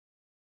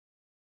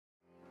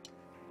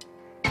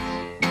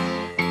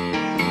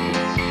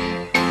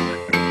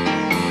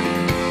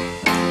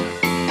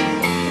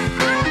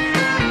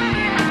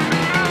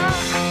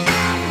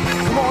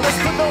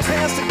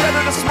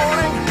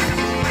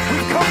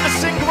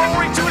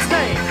glory to his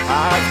name.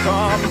 I've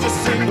come to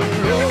sing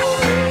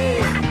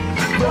glory,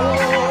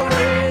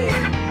 glory,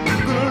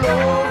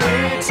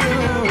 glory to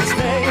his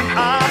name.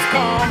 I've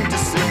come to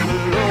sing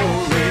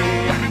glory,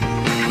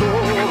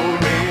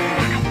 glory,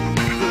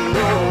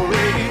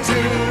 glory to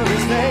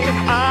his name.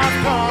 I've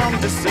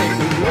come to sing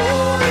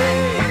glory,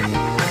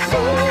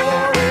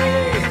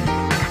 glory,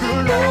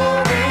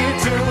 glory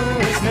to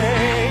his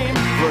name.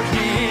 For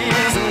he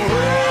is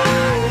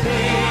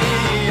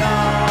worthy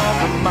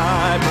of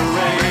my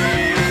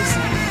praise.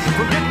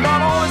 Forget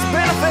not all his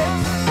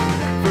benefits,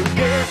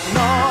 forget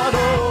not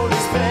all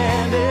his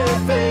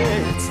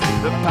benefits,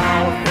 the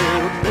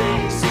powerful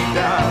things he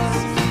does.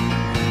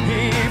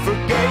 He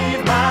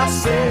forgave my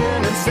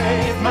sin and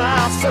saved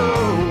my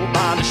soul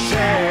by the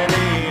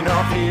shedding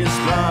of his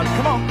blood.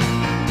 Come on.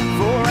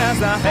 For as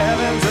the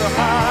heavens are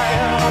high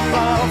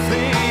above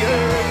the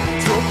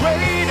earth, so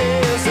great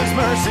is his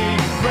mercy,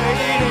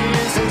 great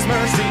is his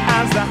mercy.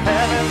 As the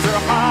heavens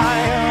are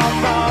high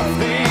above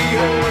the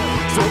earth,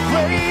 so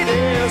great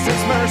is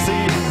his mercy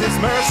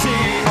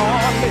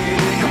on me.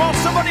 Come on,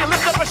 somebody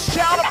lift up a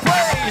shout of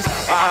praise.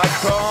 I've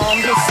come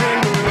to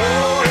sing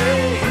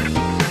glory,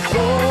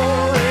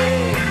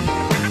 glory,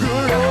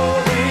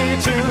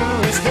 glory to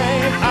his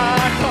name.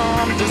 I've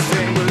come to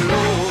sing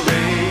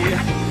glory,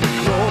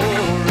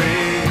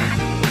 glory,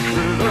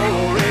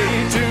 glory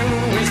to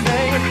his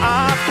name.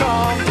 I've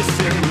come to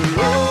sing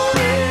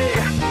glory,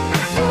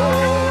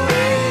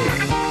 glory,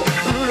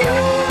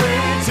 glory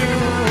to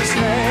his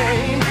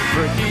name.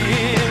 For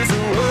he is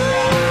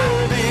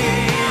worthy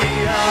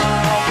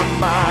of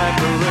my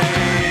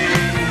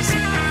praise.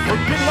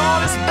 Forget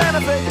all his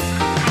benefits,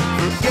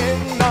 forget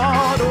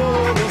not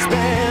all his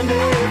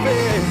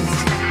benefits,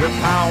 the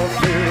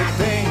powerful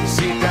things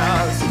he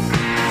does.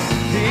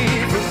 He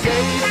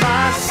forgave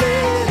my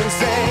sin and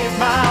saved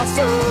my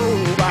soul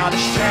by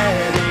the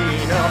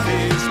shedding of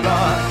his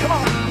blood. Come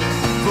on.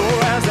 For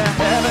as the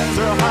heavens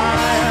are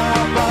high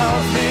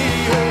above the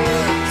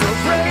earth, so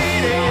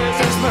great is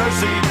his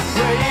mercy,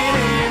 great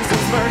is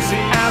his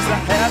mercy. As the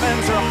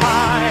heavens are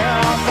high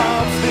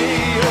above the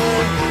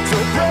earth, so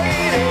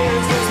great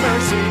is his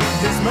mercy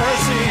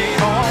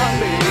on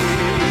me.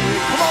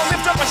 Come on,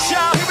 lift up a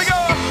shout, here we go.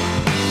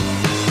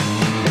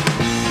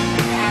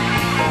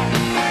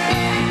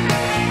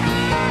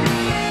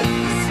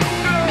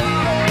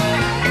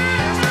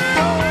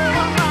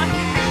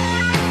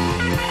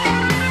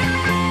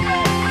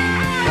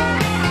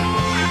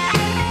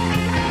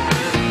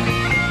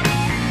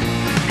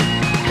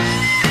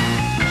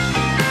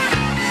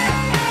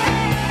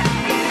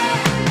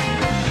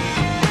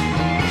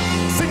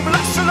 Sing,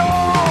 bless the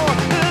Lord,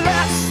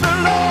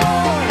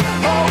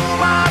 oh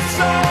my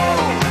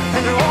soul,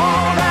 and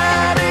all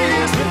that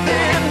is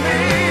within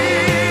me.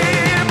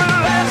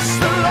 Bless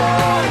the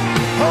Lord,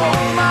 oh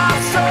my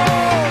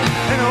soul,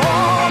 and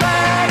all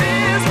that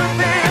is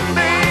within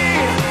me.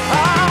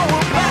 I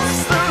will bless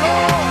the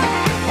Lord,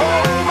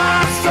 oh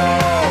my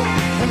soul,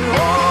 and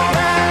all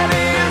that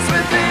is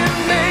within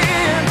me.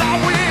 And I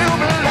will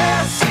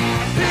bless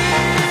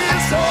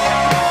his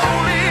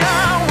holy, I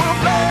will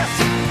bless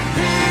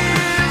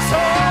his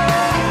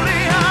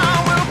holy, I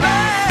will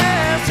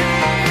bless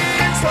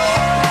his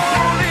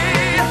holy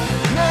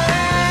name.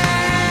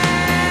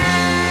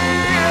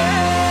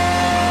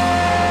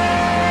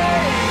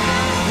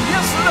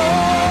 Yes,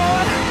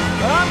 Lord,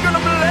 I'm gonna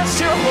bless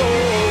your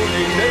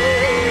holy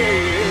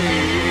name.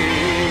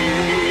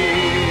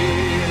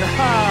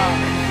 Ha.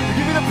 We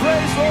give you the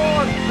praise,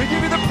 Lord. We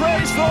give you the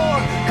praise,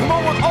 Lord. Come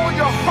on, with all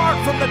your heart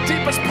from the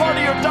deepest part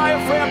of your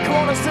diaphragm. Come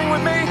on and sing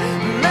with me.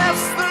 Bless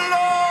the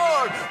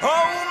Lord,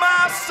 oh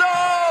my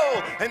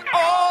soul, and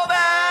all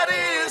that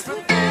is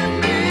within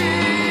me.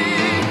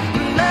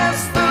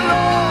 Bless the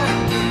Lord,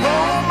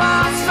 oh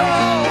my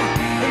soul,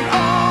 and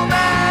all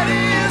that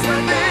is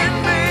within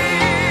me.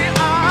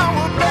 I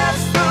will bless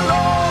the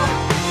Lord,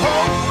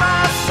 oh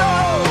my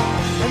soul,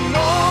 and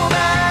all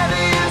that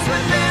is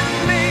within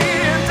me.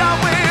 And I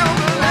will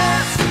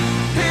bless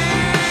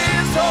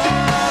his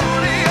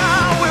holy,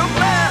 I will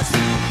bless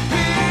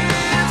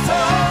his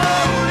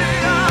holy,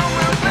 I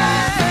will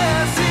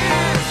bless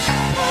his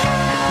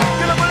holy. I'm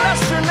gonna bless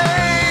your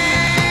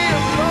name,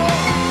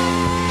 Lord.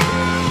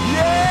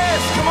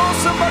 Yes, come on,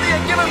 somebody,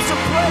 and give him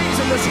some praise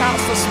in this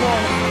house this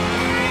morning.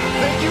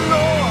 Thank you,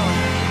 Lord.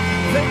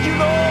 Thank you,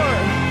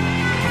 Lord.